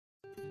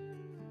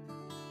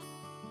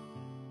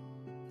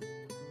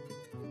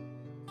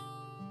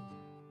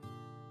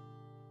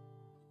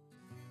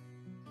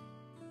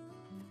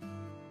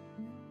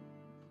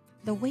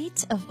The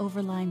weight of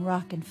overlying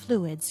rock and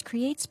fluids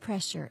creates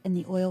pressure in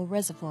the oil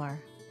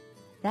reservoir.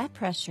 That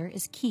pressure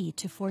is key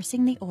to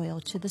forcing the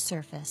oil to the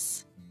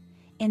surface.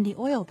 In the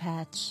oil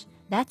patch,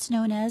 that's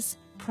known as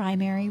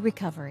primary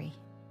recovery.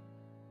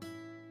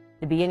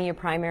 The beginning of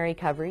primary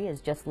recovery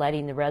is just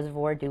letting the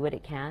reservoir do what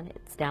it can.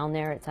 It's down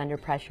there, it's under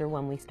pressure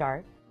when we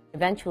start.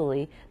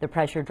 Eventually, the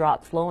pressure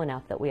drops low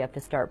enough that we have to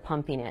start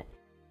pumping it.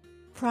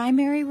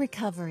 Primary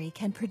recovery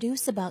can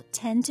produce about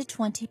 10 to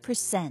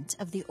 20%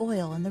 of the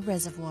oil in the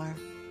reservoir.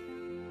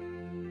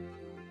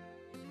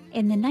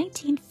 In the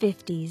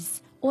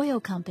 1950s,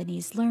 oil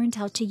companies learned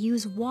how to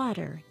use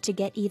water to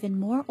get even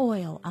more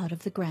oil out of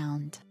the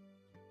ground.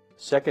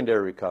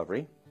 Secondary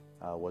recovery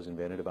was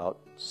invented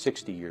about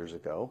 60 years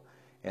ago,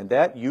 and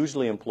that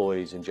usually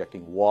employs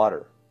injecting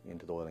water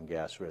into the oil and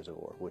gas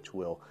reservoir, which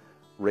will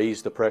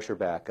raise the pressure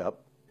back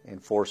up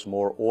and force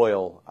more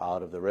oil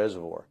out of the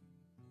reservoir.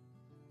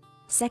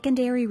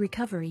 Secondary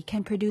recovery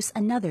can produce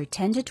another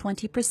 10 to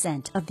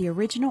 20% of the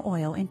original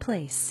oil in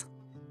place.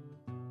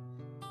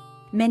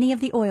 Many of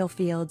the oil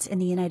fields in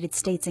the United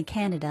States and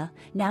Canada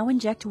now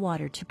inject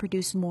water to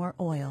produce more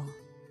oil.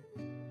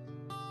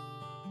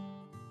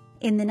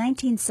 In the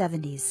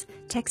 1970s,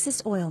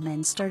 Texas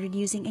oilmen started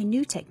using a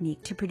new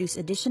technique to produce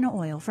additional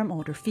oil from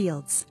older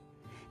fields.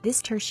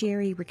 This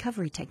tertiary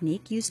recovery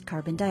technique used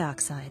carbon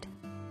dioxide.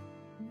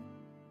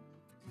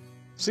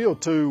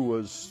 CO2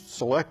 was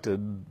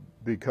selected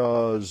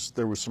because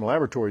there was some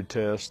laboratory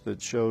tests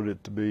that showed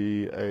it to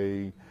be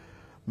a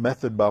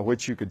method by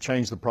which you could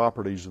change the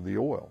properties of the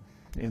oil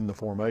in the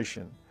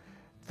formation.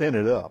 Thin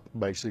it up,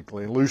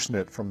 basically, loosen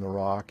it from the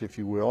rock, if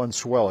you will, and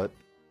swell it.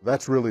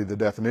 That's really the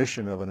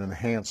definition of an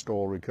enhanced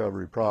oil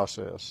recovery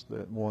process,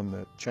 that one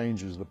that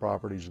changes the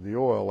properties of the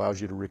oil,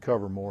 allows you to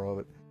recover more of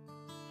it.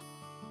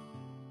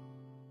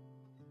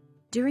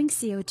 During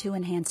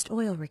CO2-enhanced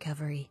oil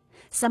recovery,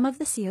 some of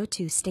the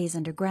CO2 stays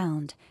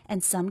underground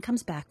and some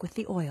comes back with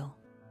the oil.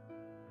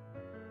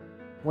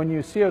 When you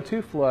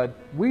CO2 flood,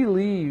 we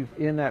leave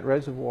in that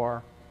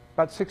reservoir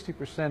about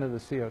 60% of the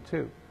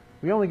CO2.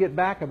 We only get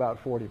back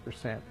about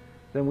 40%.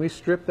 Then we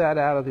strip that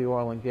out of the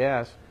oil and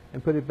gas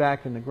and put it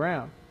back in the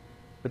ground.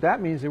 But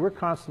that means that we're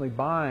constantly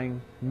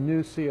buying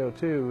new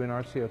CO2 in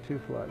our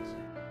CO2 floods.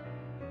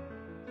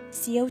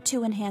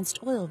 CO2-enhanced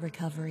oil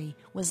recovery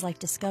was like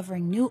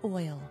discovering new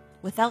oil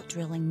without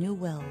drilling new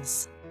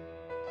wells.